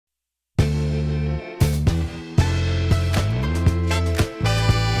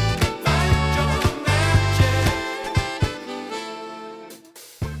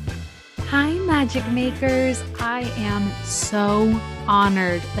Magic Makers. I am so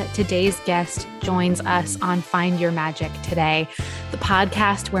honored that today's guest joins us on Find Your Magic today, the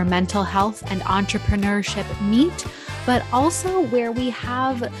podcast where mental health and entrepreneurship meet, but also where we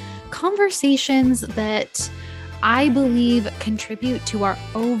have conversations that I believe contribute to our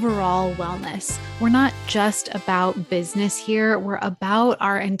overall wellness. We're not just about business here, we're about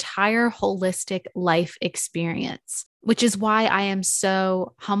our entire holistic life experience, which is why I am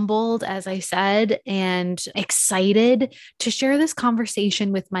so humbled, as I said, and excited to share this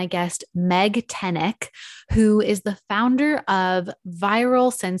conversation with my guest, Meg Tenick, who is the founder of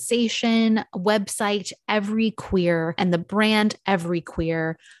viral sensation website Every Queer and the brand Every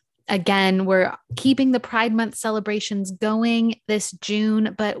Queer. Again, we're keeping the Pride Month celebrations going this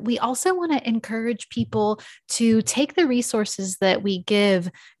June, but we also want to encourage people to take the resources that we give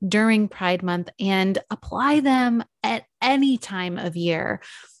during Pride Month and apply them at any time of year,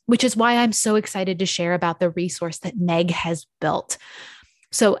 which is why I'm so excited to share about the resource that Meg has built.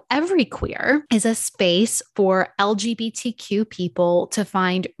 So Every Queer is a space for LGBTQ people to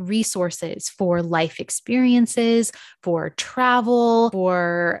find resources for life experiences, for travel,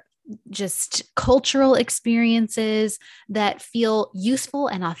 for just cultural experiences that feel useful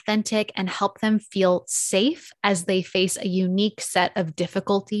and authentic and help them feel safe as they face a unique set of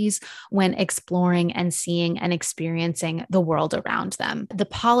difficulties when exploring and seeing and experiencing the world around them. The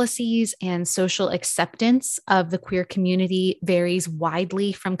policies and social acceptance of the queer community varies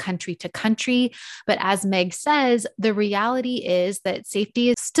widely from country to country, but as Meg says, the reality is that safety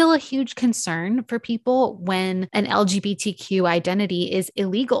is still a huge concern for people when an LGBTQ identity is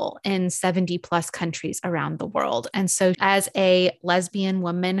illegal in 70 plus countries around the world. And so as a lesbian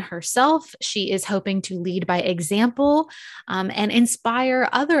woman herself, she is hoping to lead by example and inspire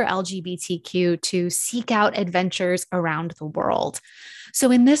other LGBTQ to seek out adventures around the world. So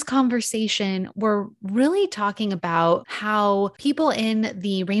in this conversation, we're really talking about how people in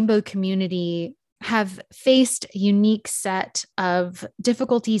the rainbow community have faced a unique set of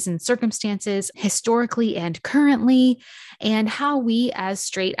difficulties and circumstances historically and currently, and how we as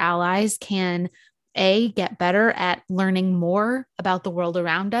straight allies can get better at learning more about the world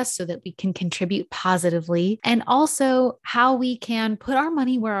around us so that we can contribute positively, and also how we can put our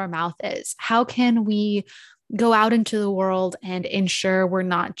money where our mouth is. How can we go out into the world and ensure we're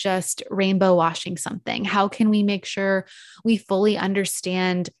not just rainbow washing something? How can we make sure we fully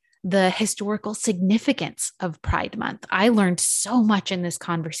understand the historical significance of Pride Month? I learned so much in this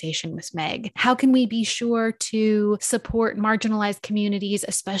conversation with Meg. How can we be sure to support marginalized communities,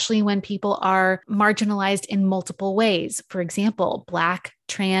 especially when people are marginalized in multiple ways? For example, Black,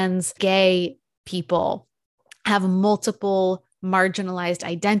 trans, gay people have multiple marginalized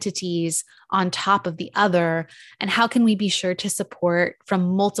identities on top of the other. And how can we be sure to support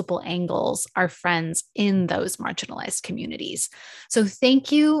from multiple angles our friends in those marginalized communities? So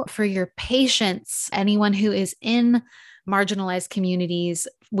thank you for your patience, anyone who is in marginalized communities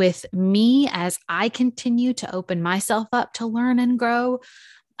with me as I continue to open myself up to learn and grow.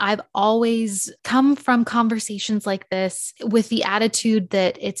 I've always come from conversations like this with the attitude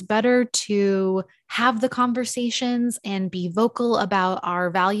that it's better to have the conversations and be vocal about our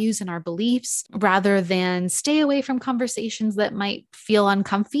values and our beliefs rather than stay away from conversations that might feel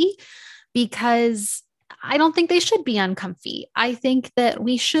uncomfy, because I don't think they should be uncomfy. I think that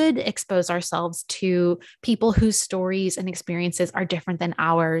we should expose ourselves to people whose stories and experiences are different than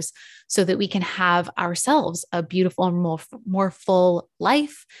ours so that we can have ourselves a beautiful and more full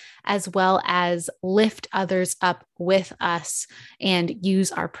life, as well as lift others up with us and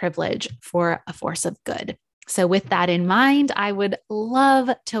use our privilege for a force of good. So with that in mind, I would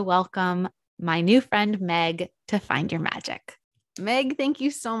love to welcome my new friend, Meg, to Find Your Magic. Meg, thank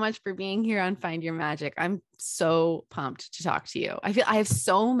you so much for being here on Find Your Magic. I'm so pumped to talk to you. I feel I have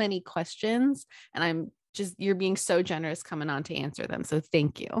so many questions and you're being so generous coming on to answer them. So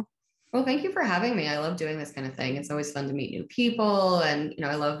thank you. Well, thank you for having me. I love doing this kind of thing. It's always fun to meet new people and,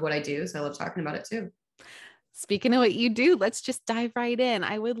 I love what I do. So I love talking about it too. Speaking of what you do, let's just dive right in.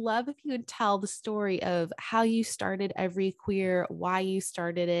 I would love if you would tell the story of how you started Every Queer, why you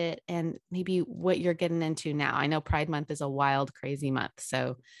started it, and maybe what you're getting into now. I know Pride Month is a wild, crazy month.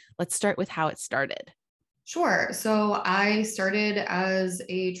 So let's start with how it started. Sure. So I started as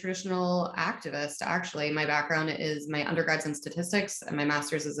a traditional activist. Actually, my background is my undergrad's in statistics and my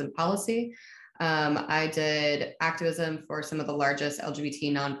master's is in policy. I did activism for some of the largest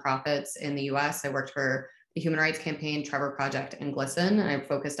LGBT nonprofits in the US. I worked for the Human Rights Campaign, Trevor Project, and GLSEN, and I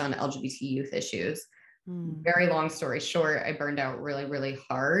focused on LGBT youth issues. Very long story short, I burned out really, really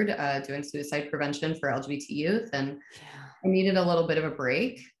hard doing suicide prevention for LGBT youth. And I needed a little bit of a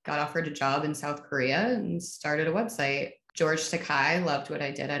break, got offered a job in South Korea and started a website. George Takai loved what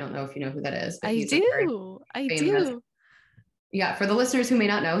I did. I don't know if you know who that is, but I he's a very do. I famous. do. Yeah, for the listeners who may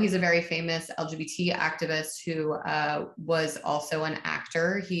not know, he's a very famous LGBT activist who was also an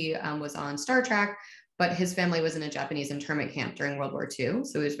actor. He was on Star Trek, but his family was in a Japanese internment camp during World War II.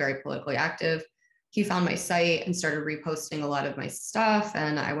 So he was very politically active. He found my site and started reposting a lot of my stuff,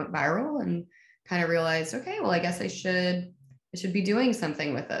 and I went viral and kind of realized, okay, well, I guess I should be doing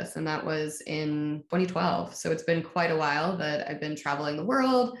something with this. And that was in 2012. So it's been quite a while that I've been traveling the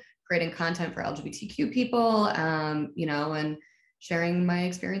world, creating content for LGBTQ people, and sharing my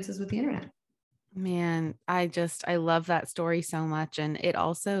experiences with the internet. Man, I love that story so much. And it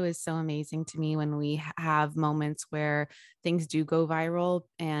also is so amazing to me when we have moments where things do go viral.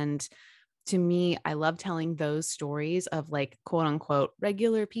 And to me, I love telling those stories of like, quote unquote,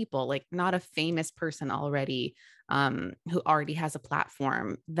 regular people, like not a famous person already, who already has a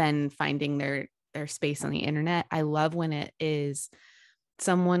platform, then finding their space on the internet. I love when it is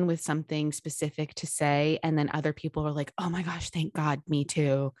someone with something specific to say, and then other people are like, oh my gosh, thank God, me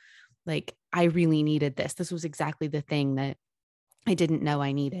too. Like, I really needed this. This was exactly the thing that I didn't know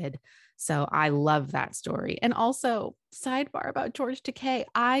I needed. So I love that story. And also, sidebar about George Takei,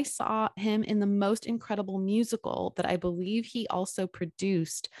 I saw him in the most incredible musical that I believe he also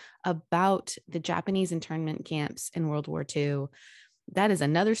produced about the Japanese internment camps in World War II. That is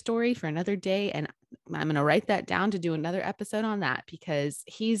another story for another day. And I'm going to write that down to do another episode on that, because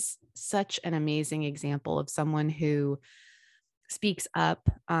he's such an amazing example of someone who speaks up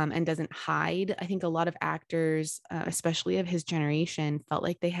and doesn't hide. I think a lot of actors, especially of his generation, felt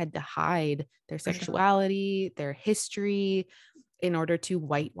like they had to hide their sexuality, their history in order to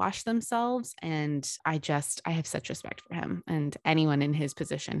whitewash themselves. And I have such respect for him and anyone in his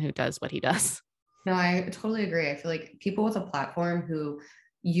position who does what he does. No, I totally agree. I feel like people with a platform who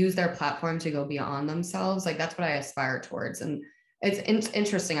use their platform to go beyond themselves, like that's what I aspire towards. And it's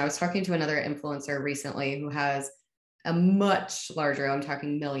interesting. I was talking to another influencer recently who has a much larger, I'm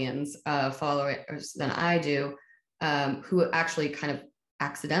talking millions of followers than I do, who actually kind of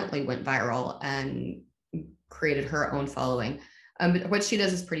accidentally went viral and created her own following. But what she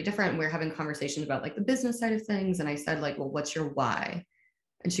does is pretty different. We're having conversations about like the business side of things. And I said like, well, what's your why?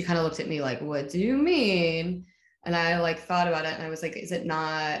 And she kind of looked at me like, what do you mean? And I like thought about it and I was like, is it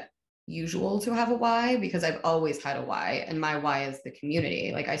not usual to have a why? Because I've always had a why, and my why is the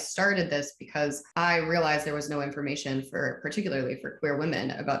community. Like I started this because I realized there was no information particularly for queer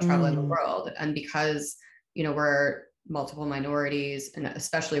women about traveling the world. And because, we're multiple minorities, and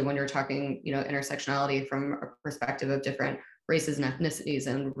especially when you're talking, intersectionality from a perspective of different races and ethnicities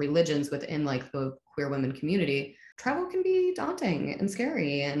and religions within like the queer women community, travel can be daunting and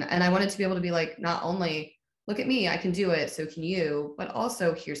scary. And I wanted to be able to be like, not only look at me, I can do it, so can you, but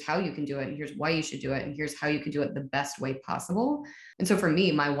also here's how you can do it, and here's why you should do it, and here's how you can do it the best way possible. And so for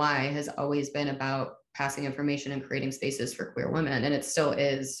me, my why has always been about passing information and creating spaces for queer women. And it still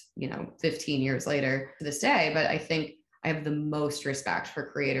is, 15 years later to this day. But I think I have the most respect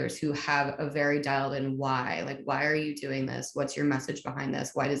for creators who have a very dialed in why. Like, why are you doing this? What's your message behind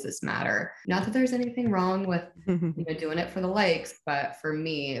this? Why does this matter? Not that there's anything wrong with doing it for the likes, but for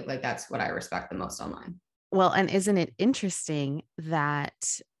me, like that's what I respect the most online. Well, and isn't it interesting that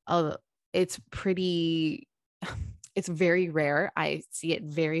it's very rare. I see it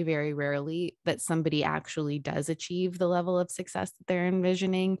very, very rarely that somebody actually does achieve the level of success that they're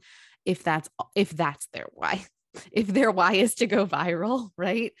envisioning, if that's their why. If their why is to go viral,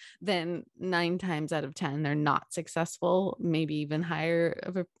 right, then 9 times out of 10, they're not successful, maybe even higher.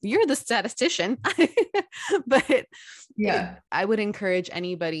 You're the statistician. But yeah, I would encourage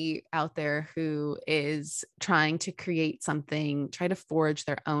anybody out there who is trying to create something, try to forge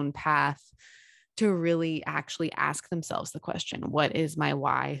their own path, to really actually ask themselves the question, what is my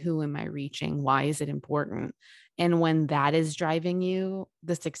why? Who am I reaching? Why is it important? And when that is driving you,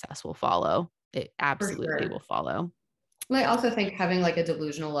 the success will follow. It absolutely will follow. Well, I also think having like a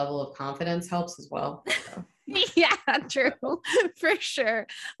delusional level of confidence helps as well. So. Yeah, true. For sure.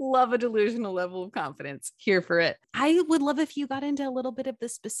 Love a delusional level of confidence. Here for it. I would love if you got into a little bit of the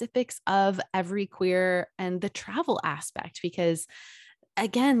specifics of Every Queer and the travel aspect, because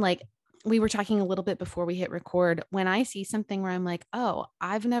again, like we were talking a little bit before we hit record, when I see something where I'm like, oh,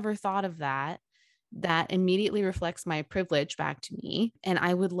 I've never thought of that, that immediately reflects my privilege back to me. And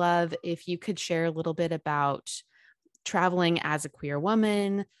I would love if you could share a little bit about traveling as a queer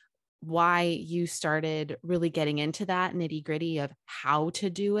woman, why you started really getting into that nitty gritty of how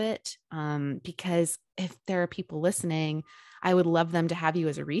to do it. Because if there are people listening, I would love them to have you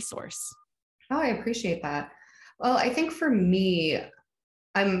as a resource. Oh, I appreciate that. Well, I think for me,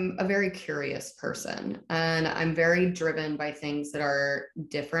 I'm a very curious person and I'm very driven by things that are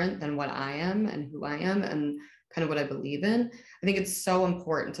different than what I am and who I am and kind of what I believe in. I think it's so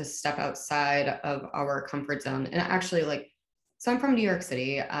important to step outside of our comfort zone. And actually, so I'm from New York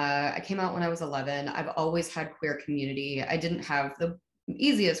City. I came out when I was 11. I've always had queer community. I didn't have the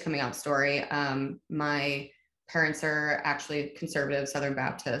easiest coming out story. My parents are actually conservative Southern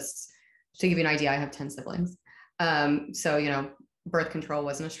Baptists. To give you an idea, I have 10 siblings. So, birth control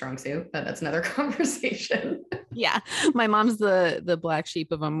wasn't a strong suit, but that's another conversation. Yeah. My mom's the black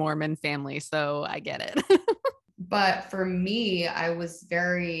sheep of a Mormon family, so I get it. But for me, I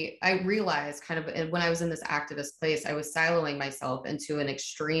realized kind of when I was in this activist place, I was siloing myself into an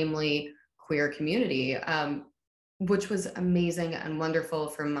extremely queer community, which was amazing and wonderful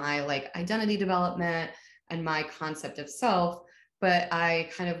for my identity development and my concept of self. But I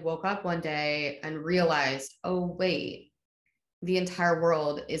kind of woke up one day and realized, oh, wait, the entire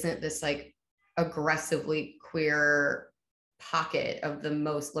world isn't this aggressively queer pocket of the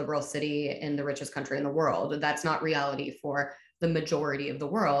most liberal city in the richest country in the world. That's not reality for the majority of the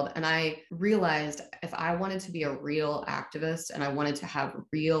world. And I realized if I wanted to be a real activist and I wanted to have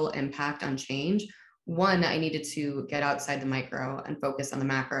real impact on change, one, I needed to get outside the micro and focus on the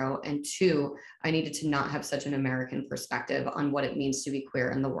macro. And two, I needed to not have such an American perspective on what it means to be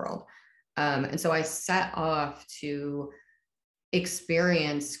queer in the world. And so I set off to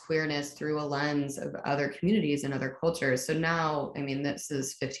experience queerness through a lens of other communities and other cultures. So now, I mean, this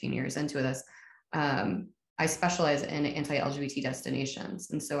is 15 years into this. I specialize in anti-LGBT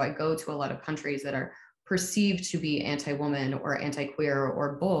destinations. And so I go to a lot of countries that are perceived to be anti-woman or anti-queer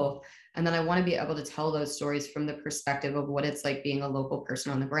or both. And then I want to be able to tell those stories from the perspective of what it's like being a local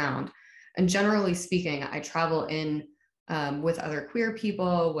person on the ground. And generally speaking, I travel in with other queer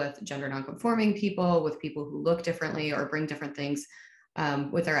people, with gender nonconforming people, with people who look differently or bring different things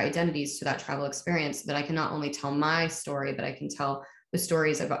with their identities to that travel experience, so that I can not only tell my story, but I can tell the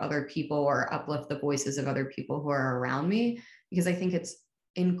stories of other people or uplift the voices of other people who are around me, because I think it's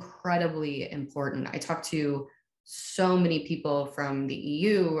incredibly important. I talk to so many people from the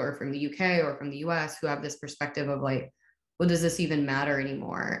EU or from the UK or from the US who have this perspective of well, does this even matter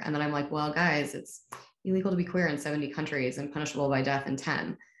anymore? And then I'm like, well, guys, it's illegal to be queer in 70 countries and punishable by death in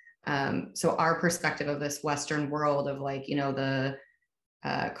 10. So our perspective of this Western world of the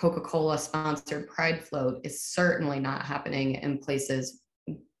Coca-Cola sponsored pride float is certainly not happening in places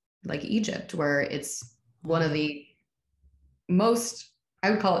like Egypt, where it's one of the most, I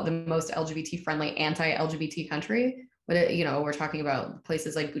would call it the most LGBT friendly anti-LGBT country. But we're talking about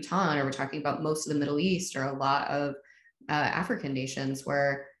places like Bhutan, or we're talking about most of the Middle East, or a lot of African nations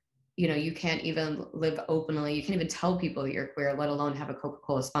where you can't even live openly. You can't even tell people that you're queer, let alone have a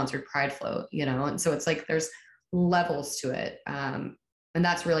Coca-Cola sponsored pride float, And so it's there's levels to it. And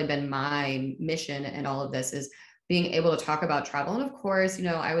that's really been my mission in all of this, is being able to talk about travel. And of course,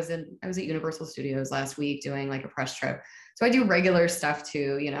 I was at Universal Studios last week doing a press trip. So I do regular stuff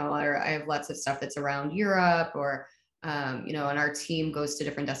too, or I have lots of stuff that's around Europe, or, and our team goes to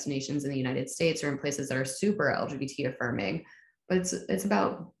different destinations in the United States or in places that are super LGBT affirming. But it's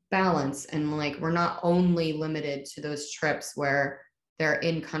about balance, and we're not only limited to those trips where they're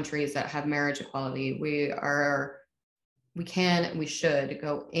in countries that have marriage equality. We can and we should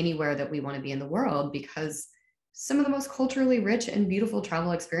go anywhere that we want to be in the world, because some of the most culturally rich and beautiful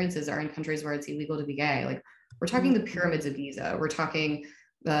travel experiences are in countries where it's illegal to be gay. We're talking the pyramids of Giza, we're talking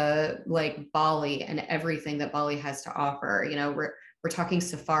Bali and everything that Bali has to offer. We're talking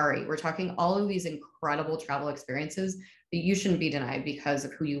safari, we're talking all of these incredible travel experiences that you shouldn't be denied because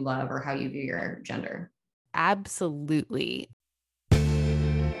of who you love or how you view your gender. Absolutely.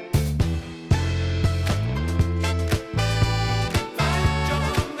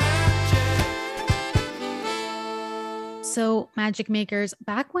 So, Magic Makers,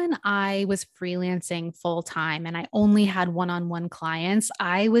 back when I was freelancing full time and I only had one-on-one clients,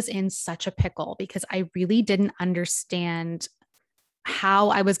 I was in such a pickle because I really didn't understand how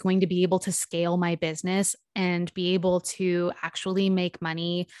I was going to be able to scale my business and be able to actually make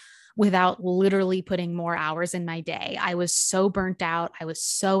money without literally putting more hours in my day. I was so burnt out. I was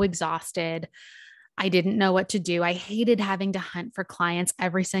so exhausted. I didn't know what to do. I hated having to hunt for clients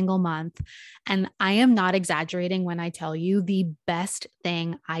every single month. And I am not exaggerating when I tell you the best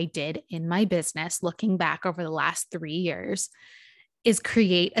thing I did in my business, looking back over the last 3 years, is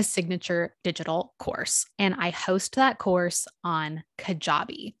create a signature digital course. And I host that course on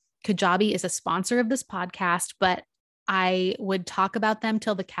Kajabi. Kajabi is a sponsor of this podcast, but I would talk about them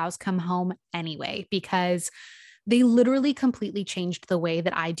till the cows come home anyway, because they literally completely changed the way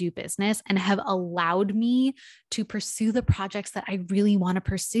that I do business and have allowed me to pursue the projects that I really want to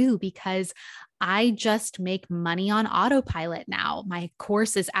pursue, because I just make money on autopilot now. My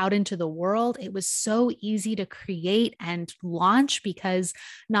course is out into the world. It was so easy to create and launch because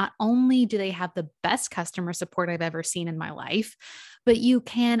not only do they have the best customer support I've ever seen in my life, but you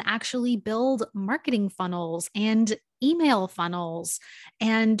can actually build marketing funnels and email funnels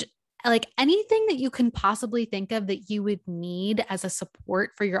and like anything that you can possibly think of that you would need as a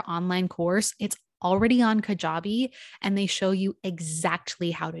support for your online course. It's already on Kajabi and they show you exactly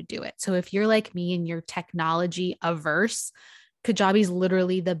how to do it. So if you're like me and you're technology averse, Kajabi is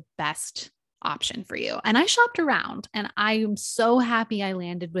literally the best option for you. And I shopped around and I am so happy I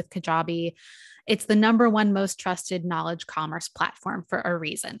landed with Kajabi. It's the number one most trusted knowledge commerce platform for a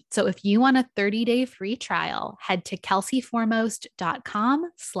reason. So if you want a 30-day free trial, head to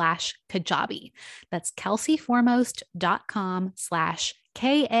kelseyforemost.com/Kajabi. That's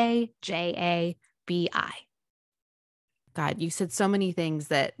kelseyforemost.com/KAJABI. God, you said so many things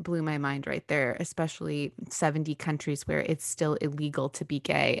that blew my mind right there, especially 70 countries where it's still illegal to be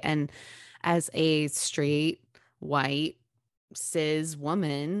gay. And as a straight, white, cis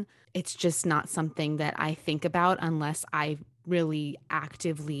woman, it's just not something that I think about unless I really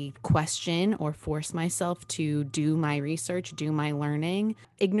actively question or force myself to do my research, do my learning.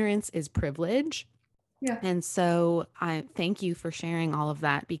 Ignorance is privilege. Yeah. And so I thank you for sharing all of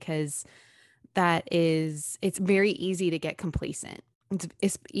that, because it's very easy to get complacent.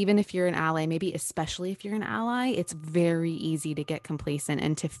 It's even if you're an ally, maybe especially if you're an ally, it's very easy to get complacent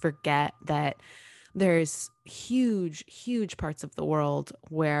and to forget that there's huge, huge parts of the world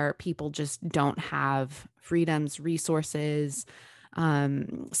where people just don't have freedoms, resources,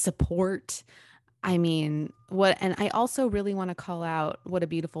 support. I mean, and I also really want to call out what a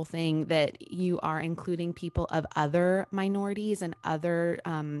beautiful thing that you are including people of other minorities and other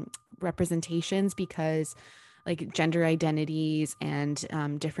representations, because like gender identities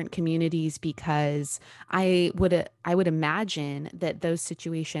and different communities, because I would imagine that those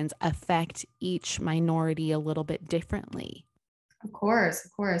situations affect each minority a little bit differently. Of course,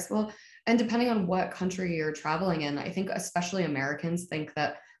 of course. Well, and depending on what country you're traveling in, I think especially Americans think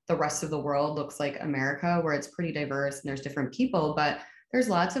that the rest of the world looks like America, where it's pretty diverse and there's different people, but there's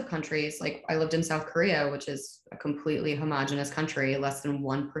lots of countries. Like I lived in South Korea, which is a completely homogenous country. Less than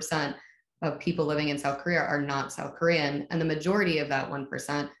 1% of people living in South Korea are not South Korean, and the majority of that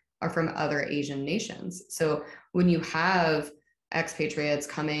 1% are from other Asian nations. So when you have expatriates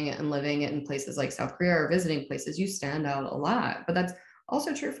coming and living in places like South Korea or visiting places, you stand out a lot. But that's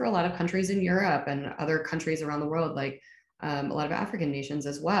also true for a lot of countries in Europe and other countries around the world, like a lot of African nations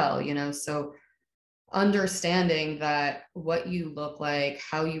as well, you know. So understanding that what you look like,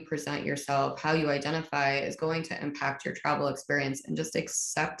 how you present yourself, how you identify is going to impact your travel experience, and just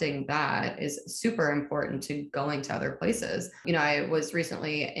accepting that is super important to going to other places. You know, I was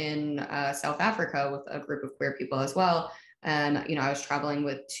recently in South Africa with a group of queer people as well. And, you know, I was traveling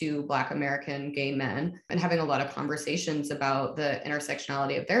with two Black American gay men and having a lot of conversations about the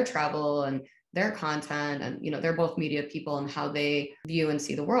intersectionality of their travel and their content. And, you know, they're both media people and how they view and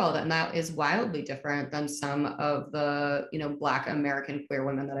see the world. And that is wildly different than some of the, you know, Black American queer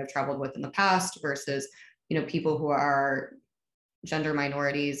women that I've traveled with in the past versus, you know, people who are gender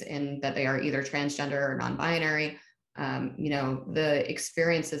minorities in that they are either transgender or non-binary. You know, the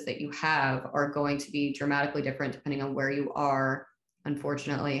experiences that you have are going to be dramatically different depending on where you are,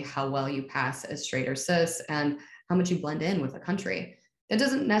 unfortunately, how well you pass as straight or cis, and how much you blend in with a country. That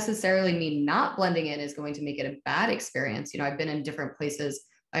doesn't necessarily mean not blending in is going to make it a bad experience. You know, I've been in different places.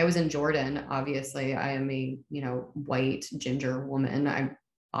 I was in Jordan, obviously. I am a, you know, white ginger woman. I'm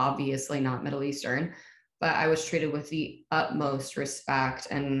obviously not Middle Eastern, but I was treated with the utmost respect.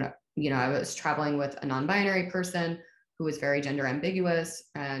 And, you know, I was traveling with a non-binary person who was very gender ambiguous,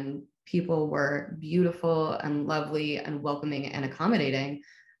 and people were beautiful and lovely and welcoming and accommodating.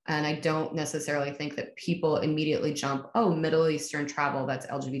 And I don't necessarily think that people immediately jump, oh, Middle Eastern travel, that's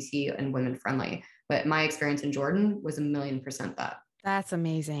LGBT and women friendly. But my experience in Jordan was 1,000,000% that. That's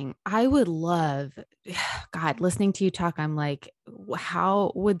amazing. I would love, God, listening to you talk, I'm like,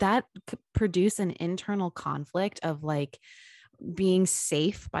 how would that produce an internal conflict of like being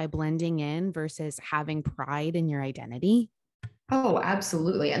safe by blending in versus having pride in your identity? Oh,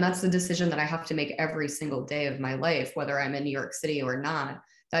 absolutely. And that's the decision that I have to make every single day of my life, whether I'm in New York City or not.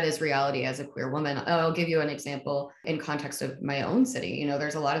 That is reality as a queer woman. I'll give you an example in context of my own city. You know,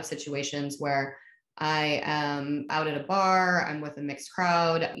 there's a lot of situations where I am out at a bar, I'm with a mixed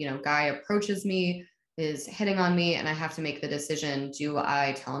crowd, you know, guy approaches me, is hitting on me and I have to make the decision, do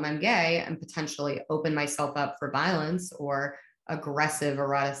I tell him I'm gay and potentially open myself up for violence or aggressive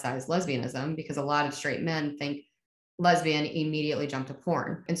eroticized lesbianism? Because a lot of straight men think lesbian, immediately jump to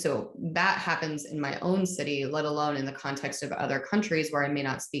porn. And so that happens in my own city, let alone in the context of other countries where I may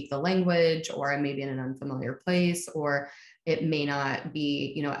not speak the language, or I may be in an unfamiliar place, or it may not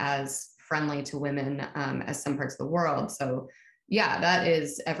be, as friendly to women as some parts of the world. So yeah, that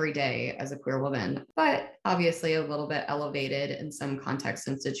is every day as a queer woman, but obviously a little bit elevated in some contexts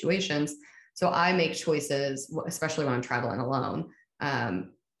and situations. So I make choices, especially when I'm traveling alone,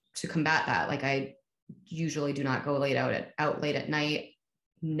 to combat that. Like I usually do not go out late at night,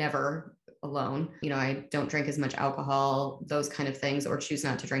 never alone. I don't drink as much alcohol, those kind of things, or choose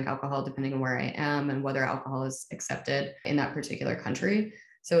not to drink alcohol depending on where I am and whether alcohol is accepted in that particular country.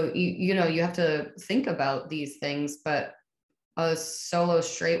 So, you have to think about these things, but a solo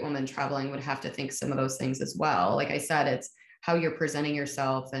straight woman traveling would have to think some of those things as well. Like I said, it's how you're presenting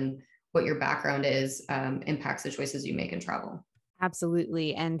yourself and what your background is impacts the choices you make in travel.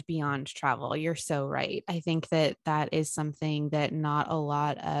 Absolutely. And beyond travel, you're so right. I think that that is something that not a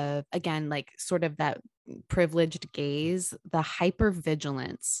lot of, again, like sort of that privileged gaze, the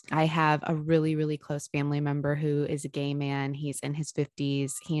hypervigilance. I have a really, really close family member who is a gay man. He's in his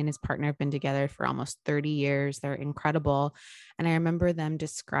 50s. He and his partner have been together for almost 30 years. They're incredible. And I remember them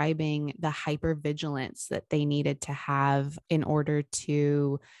describing the hypervigilance that they needed to have in order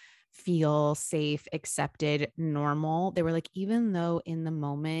to feel safe, accepted, normal. They were like, even though in the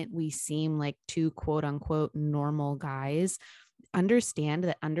moment we seem like two quote unquote normal guys, understand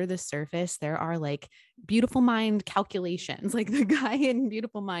that under the surface, there are like beautiful mind calculations, like the guy in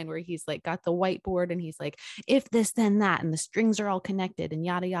Beautiful Mind, where he's like got the whiteboard and he's like, if this, then that, and the strings are all connected and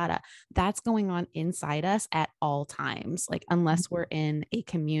yada, yada. That's going on inside us at all times. Like, unless we're in a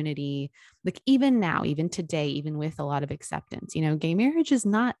community, like even now, even today, even with a lot of acceptance, gay marriage is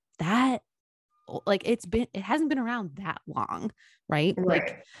not that like it hasn't been around that long, right?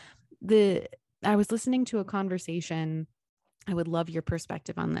 Like I was listening to a conversation. I would love your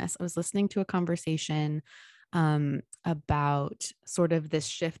perspective on this. I was listening to a conversation about sort of this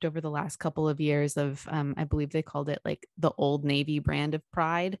shift over the last couple of years of, I believe they called it like the Old Navy brand of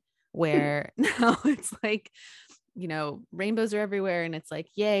pride, where now it's like, rainbows are everywhere and it's like,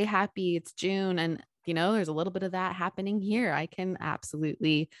 yay, happy, it's June. And, there's a little bit of that happening here. I can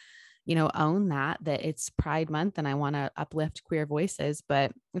absolutely, own that it's Pride Month and I want to uplift queer voices,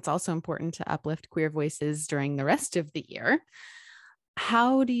 but it's also important to uplift queer voices during the rest of the year.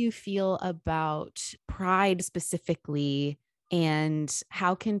 How do you feel about Pride specifically? And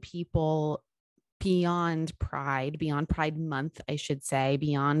how can people beyond Pride Month, I should say,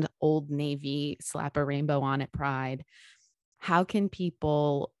 beyond Old Navy, slap a rainbow on it Pride, how can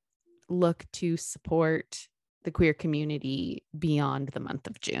people look to support the queer community beyond the month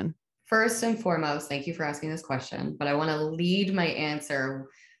of June? First and foremost, thank you for asking this question, but I want to lead my answer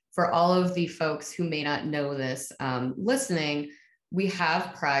for all of the folks who may not know this listening. We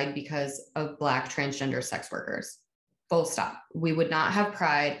have Pride because of Black transgender sex workers. Full stop. We would not have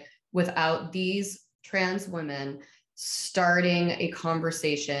Pride without these trans women starting a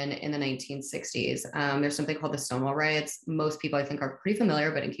conversation in the 1960s. There's something called the Stonewall Riots. Most people I think are pretty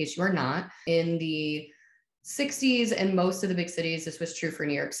familiar, but in case you are not, in the 60s and most of the big cities, this was true for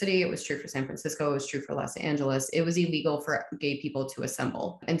New York City, it was true for San Francisco, it was true for Los Angeles. It was illegal for gay people to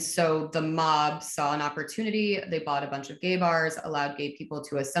assemble. And so the mob saw an opportunity. They bought a bunch of gay bars, allowed gay people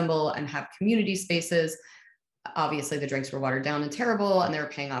to assemble and have community spaces. Obviously, the drinks were watered down and terrible, and they were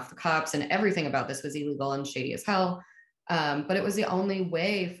paying off the cops, and everything about this was illegal and shady as hell. But it was the only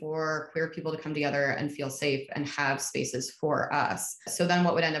way for queer people to come together and feel safe and have spaces for us. So then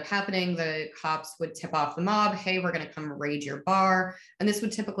what would end up happening, the cops would tip off the mob, hey, we're going to come raid your bar. And this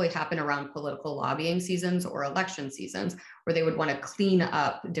would typically happen around political lobbying seasons or election seasons, where they would want to clean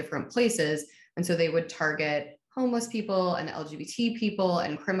up different places. And so they would target homeless people and LGBT people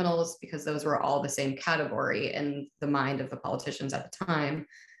and criminals, because those were all the same category in the mind of the politicians at the time.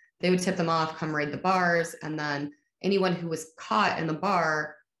 They would tip them off, come raid the bars, and then anyone who was caught in the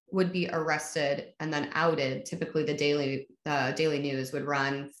bar would be arrested and then outed. Typically, the Daily News would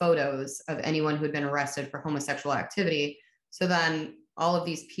run photos of anyone who had been arrested for homosexual activity. So then all of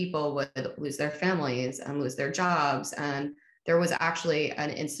these people would lose their families and lose their jobs. And there was actually an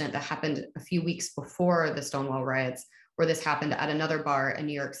incident that happened a few weeks before the Stonewall Riots, where this happened at another bar in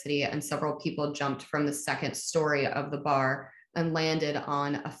New York City, and several people jumped from the second story of the bar and landed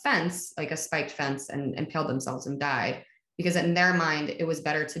on a fence, like a spiked fence, and impaled themselves and died. Because in their mind, it was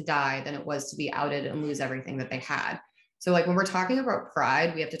better to die than it was to be outed and lose everything that they had. So like when we're talking about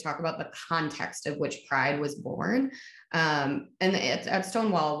pride, we have to talk about the context of which pride was born. And at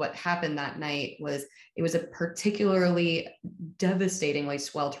Stonewall, what happened that night was it was a particularly devastatingly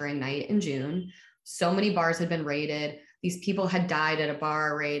sweltering night in June. So many bars had been raided. These people had died at a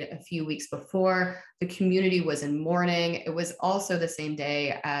bar raid a few weeks before. The community was in mourning. It was also the same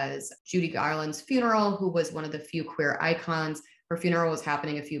day as Judy Garland's funeral, who was one of the few queer icons. Her funeral was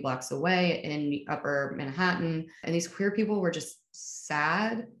happening a few blocks away in Upper Manhattan. And these queer people were just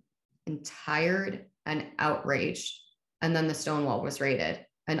sad and tired and outraged. And then the Stonewall was raided.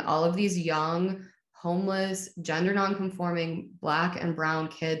 And all of these young, homeless, gender nonconforming Black and brown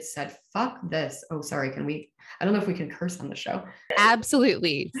kids said, fuck this. Oh, sorry. I don't know if we can curse on the show.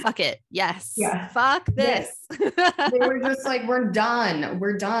 Absolutely. Fuck it. Yes. Yeah. Fuck this. Yes. They were just like, we're done.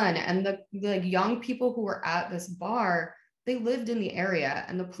 We're done. And the young people who were at this bar, they lived in the area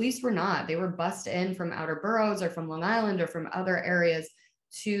and the police were not. They were bussed in from outer boroughs or from Long Island or from other areas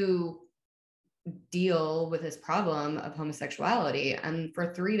to deal with this problem of homosexuality. And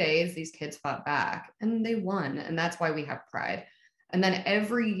for 3 days, these kids fought back and they won. And that's why we have pride. And then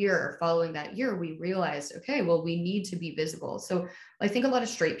every year following that year, we realized, okay, well, we need to be visible. So I think a lot of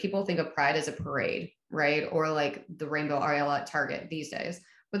straight people think of pride as a parade, right? Or like the rainbow aisle at Target these days.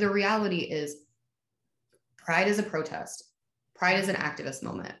 But the reality is pride is a protest. Pride is an activist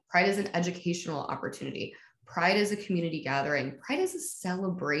moment. Pride is an educational opportunity. Pride is a community gathering. Pride is a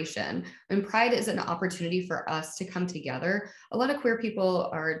celebration. And pride is an opportunity for us to come together. A lot of queer people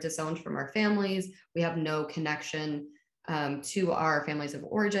are disowned from our families. We have no connection to our families of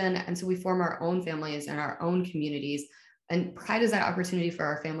origin. And so we form our own families and our own communities. And pride is that opportunity for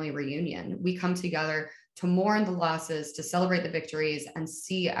our family reunion. We come together to mourn the losses, to celebrate the victories, and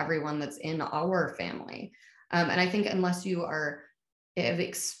see everyone that's in our family. And I think unless you have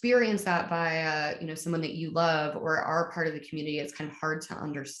experienced that by someone that you love or are part of the community, it's kind of hard to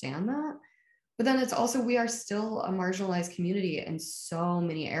understand that. But then it's also, we are still a marginalized community in so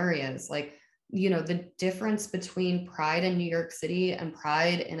many areas. Like, the difference between pride in New York City and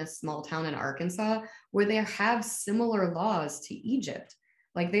pride in a small town in Arkansas, where they have similar laws to Egypt.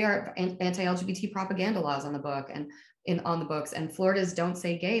 Like they are anti-LGBT propaganda laws on the book and on the books, and Florida's Don't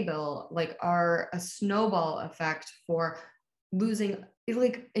Say Gay bill, like, are a snowball effect for losing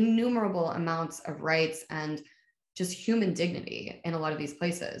like innumerable amounts of rights and just human dignity in a lot of these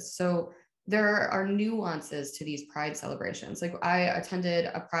places. So there are nuances to these pride celebrations. Like I attended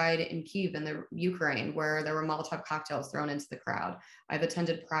a pride in Kyiv in the Ukraine where there were Molotov cocktails thrown into the crowd. I've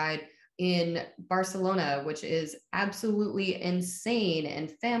attended pride in Barcelona, which is absolutely insane,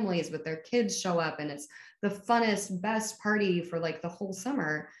 and families with their kids show up and it's the funnest, best party for like the whole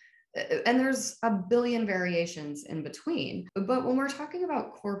summer. And there's a billion variations in between. But when we're talking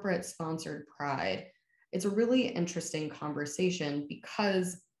about corporate sponsored pride, it's a really interesting conversation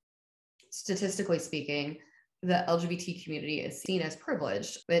because statistically speaking, the LGBT community is seen as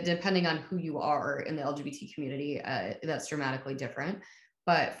privileged, but depending on who you are in the LGBT community, that's dramatically different.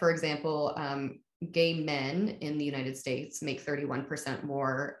 But for example, gay men in the United States make 31%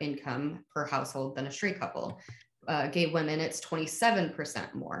 more income per household than a straight couple. Gay women, it's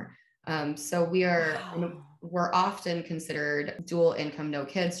 27% more. So we're often considered dual income, no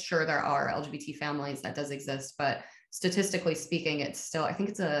kids. Sure, there are LGBT families, that does exist, but statistically speaking, it's still, I think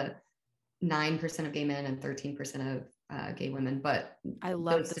it's a 9% of gay men and 13% of gay women. But I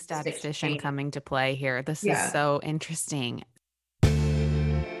love the statistician coming to play here. This is so interesting.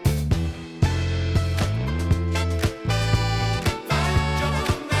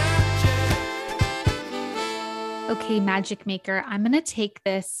 Okay, Magic Maker, I'm going to take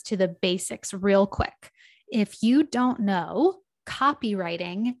this to the basics real quick. If you don't know,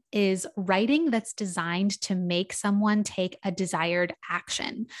 copywriting is writing that's designed to make someone take a desired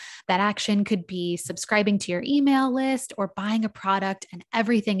action. That action could be subscribing to your email list or buying a product and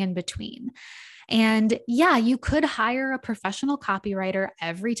everything in between. And yeah, you could hire a professional copywriter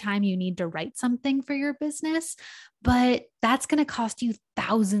every time you need to write something for your business, but that's going to cost you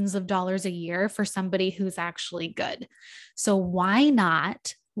thousands of dollars a year for somebody who's actually good. So why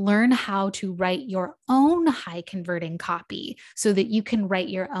not learn how to write your own high converting copy so that you can write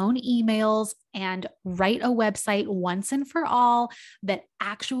your own emails and write a website once and for all that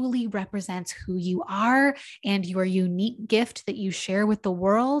actually represents who you are and your unique gift that you share with the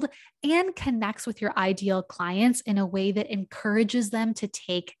world and connects with your ideal clients in a way that encourages them to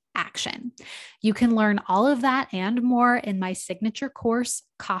take action. You can learn all of that and more in my signature course,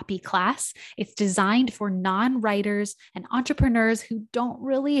 Copy Class. It's designed for non-writers and entrepreneurs who don't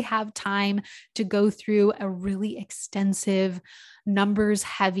really have time to go through a really extensive, numbers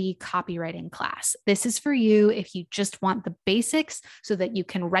heavy copywriting class. This is for you if you just want the basics so that you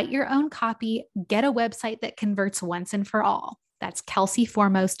can write your own copy, get a website that converts once and for all. That's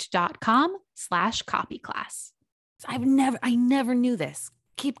kelseyforemost.com/copyclass. I never knew this.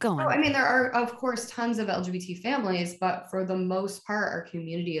 Keep going. I mean, there are, of course, tons of LGBT families, but for the most part, our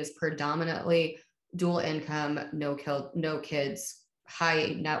community is predominantly dual income, no kids,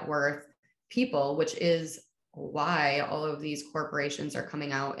 high net worth people, which is why all of these corporations are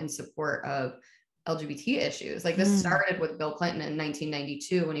coming out in support of LGBT issues. Like this started with Bill Clinton in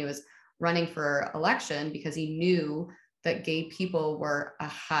 1992 when he was running for election because he knew that gay people were a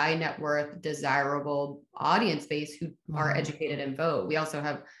high net worth, desirable audience base who are educated and vote. We also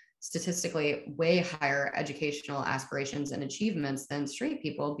have statistically way higher educational aspirations and achievements than straight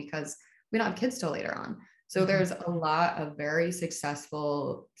people because we don't have kids till later on. So there's a lot of very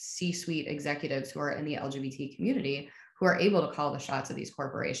successful C-suite executives who are in the LGBT community who are able to call the shots of these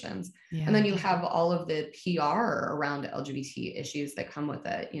corporations. Yeah. And then you have all of the PR around LGBT issues that come with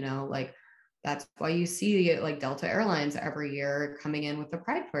it, like that's why you see like Delta Airlines every year coming in with the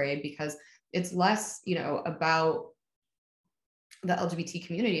Pride Parade, because it's less, about the LGBT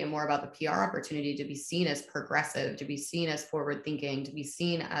community and more about the PR opportunity to be seen as progressive, to be seen as forward thinking, to be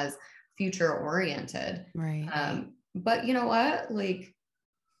seen as future oriented. Right. But you know what? Like,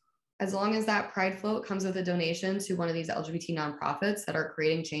 as long as that Pride float comes with a donation to one of these LGBT nonprofits that are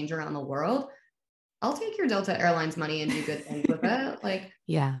creating change around the world, I'll take your Delta Airlines money and do good things with it. Like,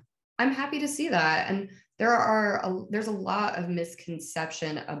 yeah. I'm happy to see that. And there's a lot of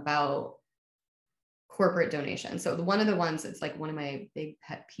misconception about corporate donations. So one of the ones, it's like one of my big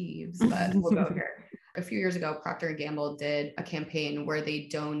pet peeves, but we'll go here. A few years ago, Procter & Gamble did a campaign where they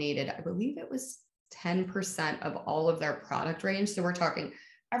donated, I believe it was 10% of all of their product range. So we're talking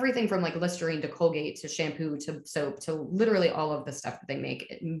everything from like Listerine to Colgate to shampoo to soap to literally all of the stuff that they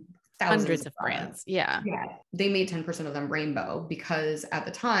make. Hundreds of brands. Yeah. They made 10% of them rainbow because at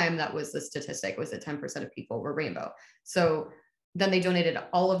the time that was the statistic, was that 10% of people were rainbow. So then they donated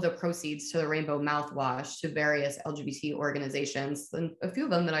all of the proceeds to the rainbow mouthwash to various LGBT organizations. And a few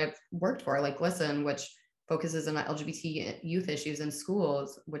of them that I've worked for, like Glisten, which focuses on LGBT youth issues in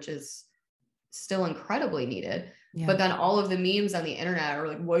schools, which is still incredibly needed. Yeah. But then all of the memes on the internet are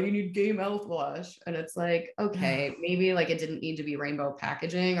like, why do you need gay mouthwash? And it's like, okay, maybe like it didn't need to be rainbow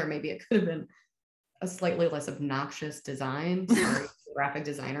packaging, or maybe it could have been a slightly less obnoxious design or the graphic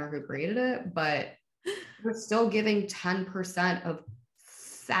designer who created it. But we're still giving 10% of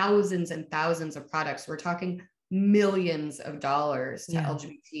thousands and thousands of products. We're talking millions of dollars to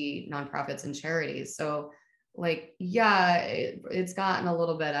LGBT nonprofits and charities. So like, it's gotten a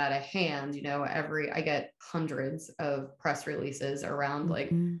little bit out of hand. I get hundreds of press releases around like,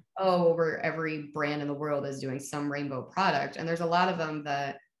 over every brand in the world is doing some rainbow product. And there's a lot of them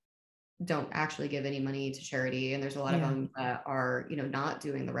that don't actually give any money to charity. And there's a lot of them that are, not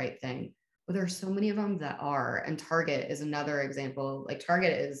doing the right thing. But there's so many of them that are. And Target is another example. Like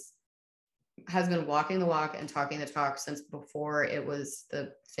Target has been walking the walk and talking the talk since before it was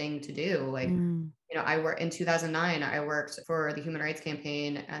the thing to do. Like, I worked in 2009, I worked for the Human Rights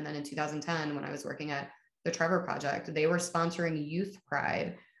Campaign. And then in 2010, when I was working at the Trevor Project, they were sponsoring Youth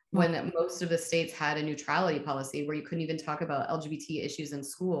Pride when most of the states had a neutrality policy where you couldn't even talk about LGBT issues in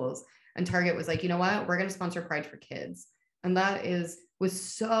schools. And Target was like, you know what, we're going to sponsor Pride for kids. And that was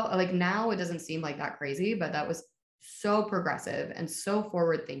so like, now it doesn't seem like that crazy, but that was so progressive and so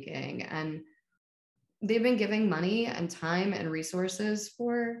forward thinking. And they've been giving money and time and resources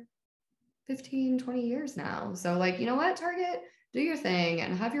for 15, 20 years now. So like, you know what, Target, do your thing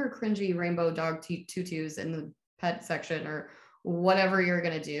and have your cringy rainbow dog tutus in the pet section or whatever you're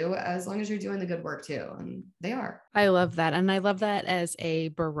going to do, as long as you're doing the good work too. And they are. I love that. And I love that as a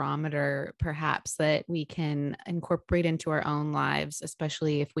barometer, perhaps, that we can incorporate into our own lives,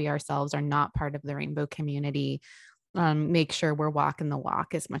 especially if we ourselves are not part of the rainbow community. Make sure we're walking the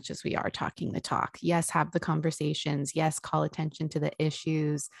walk as much as we are talking the talk. Yes, have the conversations. Yes, call attention to the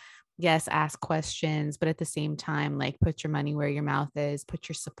issues. Yes, ask questions, but at the same time, like put your money where your mouth is, put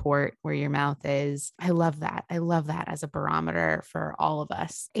your support where your mouth is. I love that. I love that as a barometer for all of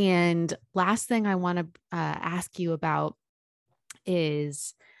us. And last thing I want to ask you about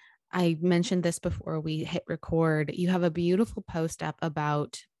is, I mentioned this before we hit record. You have a beautiful post up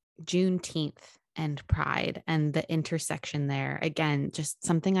about Juneteenth and Pride and the intersection there. Again, just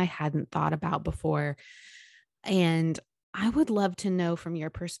something I hadn't thought about before. And I would love to know from your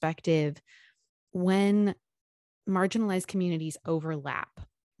perspective, when marginalized communities overlap,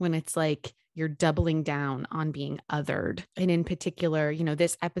 when it's like you're doubling down on being othered. And in particular,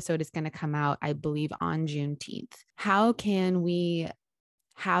 this episode is going to come out, I believe, on Juneteenth. How can we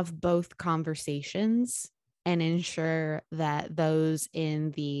have both conversations and ensure that those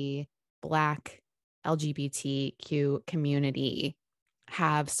in the Black LGBTQ community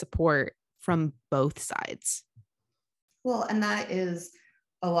have support from both sides? Well, and that is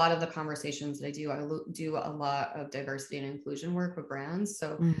a lot of the conversations that I do. I do a lot of diversity and inclusion work with brands.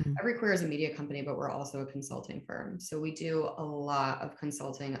 So Everyqueer is a media company, but we're also a consulting firm. So we do a lot of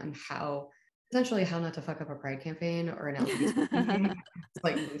consulting on essentially how not to fuck up a pride campaign or an LGBT campaign. It's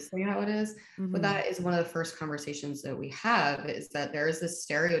like loosely how it is. But that is one of the first conversations that we have, is that there is this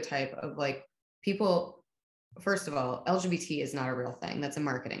stereotype of like people, first of all, LGBT is not a real thing. That's a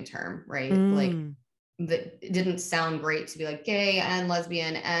marketing term, right? Like, that didn't sound great to be like gay and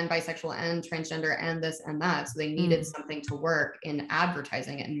lesbian and bisexual and transgender and this and that. So they needed something to work in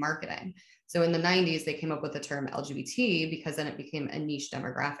advertising and marketing. So in the 90s, they came up with the term LGBT because then it became a niche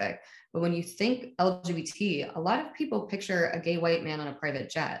demographic. But when you think LGBT, a lot of people picture a gay white man on a private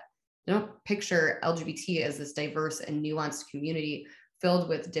jet. They don't picture LGBT as this diverse and nuanced community filled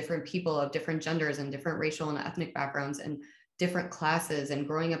with different people of different genders and different racial and ethnic backgrounds and different classes and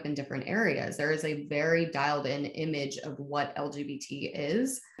growing up in different areas. There is a very dialed in image of what LGBT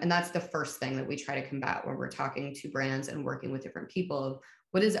is. And that's the first thing that we try to combat when we're talking to brands and working with different people.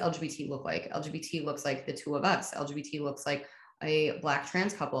 What does LGBT look like? LGBT looks like the two of us. LGBT looks like a Black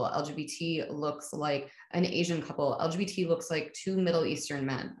trans couple. LGBT looks like an Asian couple. LGBT looks like two Middle Eastern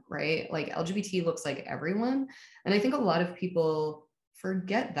men, right? Like LGBT looks like everyone. And I think a lot of people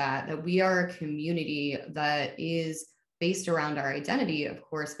forget that we are a community that is based around our identity, of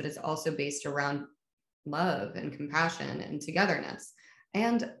course, but it's also based around love and compassion and togetherness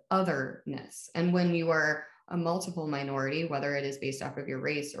and otherness. And when you are a multiple minority, whether it is based off of your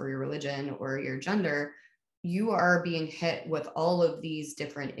race or your religion or your gender, you are being hit with all of these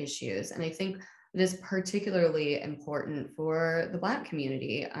different issues. And I think it is particularly important for the Black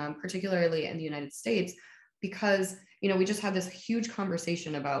community, particularly in the United States, because we just had this huge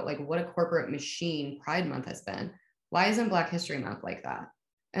conversation about like what a corporate machine Pride Month has been. Why isn't Black History Month like that?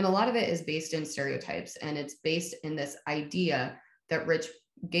 And a lot of it is based in stereotypes, and it's based in this idea that rich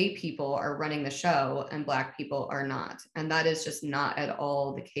gay people are running the show and Black people are not. And that is just not at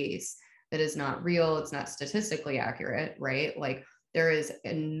all the case. That is not real. It's not statistically accurate, right? Like there is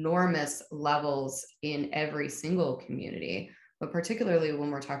enormous levels in every single community, but particularly when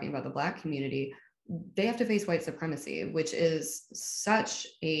we're talking about the Black community, they have to face white supremacy, which is such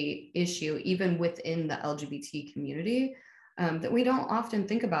a issue even within the LGBT community, that we don't often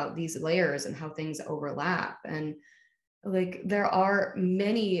think about these layers and how things overlap. And like there are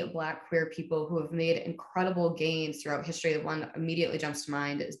many Black queer people who have made incredible gains throughout history. The one immediately jumps to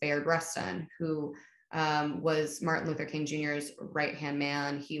mind is Bayard Rustin, who was Martin Luther King Jr.'s right-hand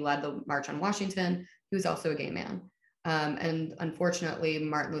man. He led the March on Washington. He was also a gay man. And unfortunately,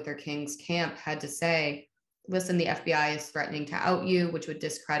 Martin Luther King's camp had to say, listen, the FBI is threatening to out you, which would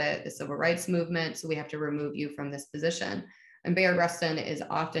discredit the civil rights movement. So we have to remove you from this position. And Bayard Rustin is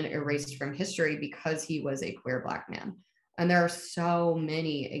often erased from history because he was a queer Black man. And there are so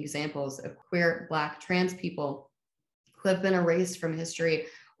many examples of queer Black trans people who have been erased from history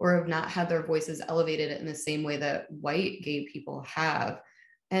or have not had their voices elevated in the same way that white gay people have.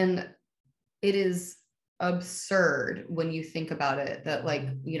 And it is absurd when you think about it that like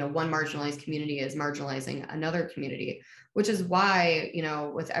one marginalized community is marginalizing another community, which is why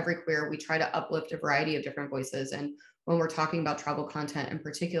with Everyqueer we try to uplift a variety of different voices. And when we're talking about travel content in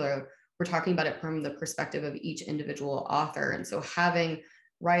particular, we're talking about it from the perspective of each individual author. And so having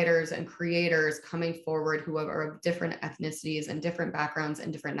writers and creators coming forward who are of different ethnicities and different backgrounds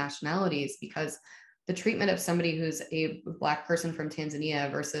and different nationalities, because the treatment of somebody who's a Black person from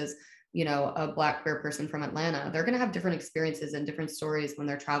Tanzania versus a Black queer person from Atlanta, they're going to have different experiences and different stories when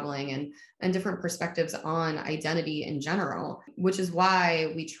they're traveling and different perspectives on identity in general, which is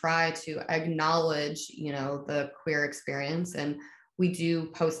why we try to acknowledge, the queer experience. And we do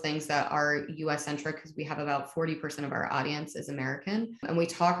post things that are US centric because we have about 40% of our audience is American. And we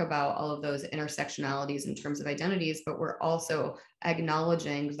talk about all of those intersectionalities in terms of identities, but we're also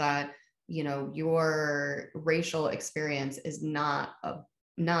acknowledging that, your racial experience is not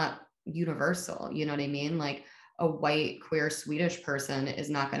universal. You know what I mean? Like a white queer Swedish person is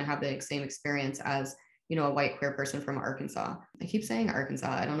not going to have the same experience as a white queer person from Arkansas. I keep saying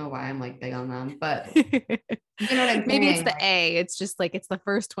Arkansas. I don't know why I'm like big on them, but you know what I'm maybe saying? It's the A. It's just like it's the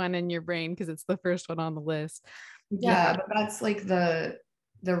first one in your brain because it's the first one on the list. Yeah, but that's like the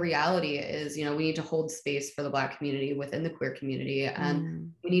reality is, we need to hold space for the Black community within the queer community,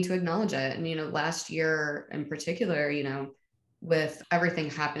 and we need to acknowledge it. And, last year in particular, with everything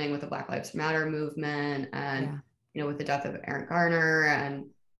happening with the Black Lives Matter movement and, with the death of Eric Garner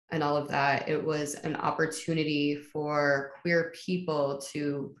and all of that, it was an opportunity for queer people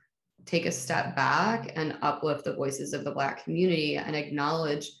to take a step back and uplift the voices of the Black community and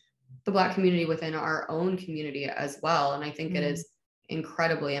acknowledge the Black community within our own community as well. And I think it is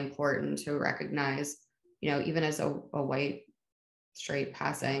incredibly important to recognize, even as a white, straight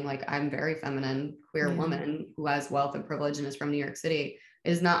passing, like I'm very feminine, queer woman who has wealth and privilege and is from New York City, it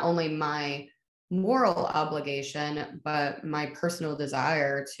is not only my moral obligation, but my personal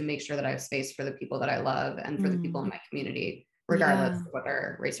desire to make sure that I have space for the people that I love and for the people in my community, regardless of what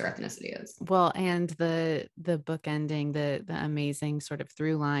their race or ethnicity is. Well, and the book ending, the amazing sort of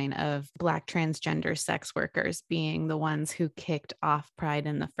through line of Black transgender sex workers being the ones who kicked off Pride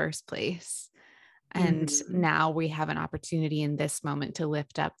in the first place. And now we have an opportunity in this moment to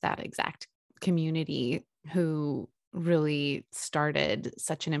lift up that exact community who really started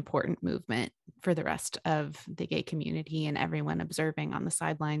such an important movement for the rest of the gay community and everyone observing on the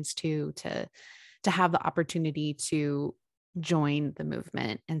sidelines too, to have the opportunity to join the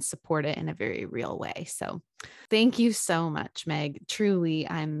movement and support it in a very real way. So thank you so much, Meg. Truly,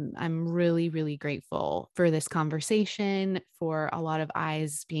 I'm really, really grateful for this conversation, for a lot of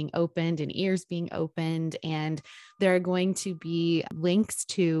eyes being opened and ears being opened. And there are going to be links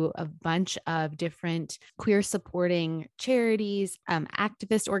to a bunch of different queer supporting charities,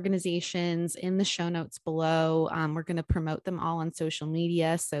 activist organizations in the show notes below. We're going to promote them all on social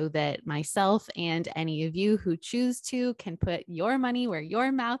media so that myself and any of you who choose to can put your money where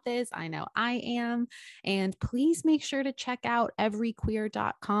your mouth is. I know I am. And please make sure to check out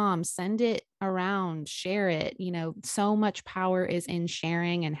everyqueer.com. Send it around, share it. So much power is in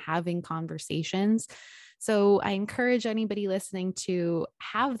sharing and having conversations. So I encourage anybody listening to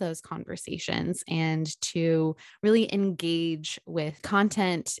have those conversations and to really engage with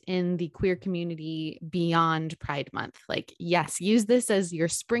content in the queer community beyond Pride Month. Like, yes, use this as your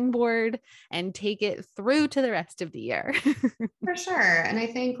springboard and take it through to the rest of the year. For sure. And I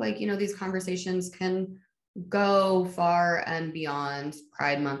think these conversations can go far and beyond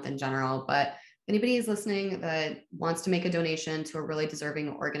Pride Month in general, but if anybody is listening that wants to make a donation to a really deserving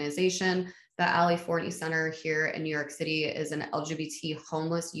organization, the Ali Forney Center here in New York City is an LGBT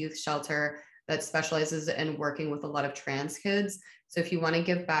homeless youth shelter that specializes in working with a lot of trans kids. So if you want to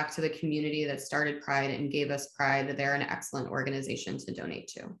give back to the community that started Pride and gave us Pride, they're an excellent organization to donate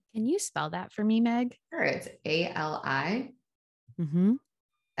to. Can you spell that for me, Meg? Sure. It's ALI FORNEY.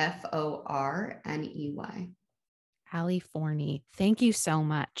 Ali Forney. Thank you so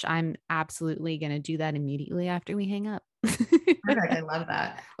much. I'm absolutely going to do that immediately after we hang up. Perfect. I love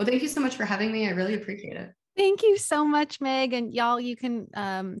that. Well, thank you so much for having me. I really appreciate it. Thank you so much, Meg. And y'all, you can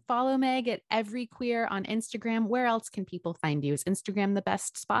follow Meg at Everyqueer on Instagram. Where else can people find you? Is Instagram the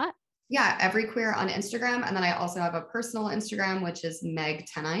best spot? Yeah, Everyqueer on Instagram. And then I also have a personal Instagram, which is Meg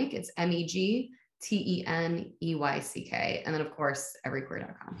Teneyck. It's MEGTENEYCK. And then, of course,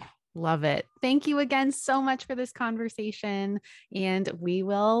 everyqueer.com. Love it. Thank you again so much for this conversation. And we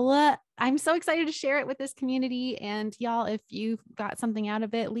will, I'm so excited to share it with this community. And y'all, if you got something out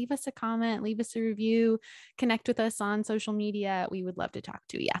of it, leave us a comment, leave us a review, connect with us on social media. We would love to talk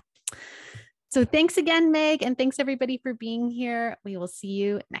to you. So thanks again, Meg. And thanks everybody for being here. We will see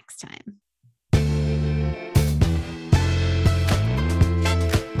you next time.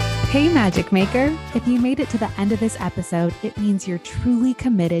 Hey, Magic Maker. If you made it to the end of this episode, it means you're truly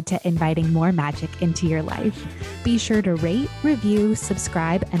committed to inviting more magic into your life. Be sure to rate, review,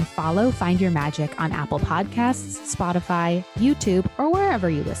 subscribe, and follow Find Your Magic on Apple Podcasts, Spotify, YouTube, or wherever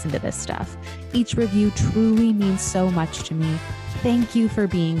you listen to this stuff. Each review truly means so much to me. Thank you for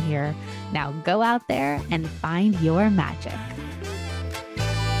being here. Now go out there and find your magic.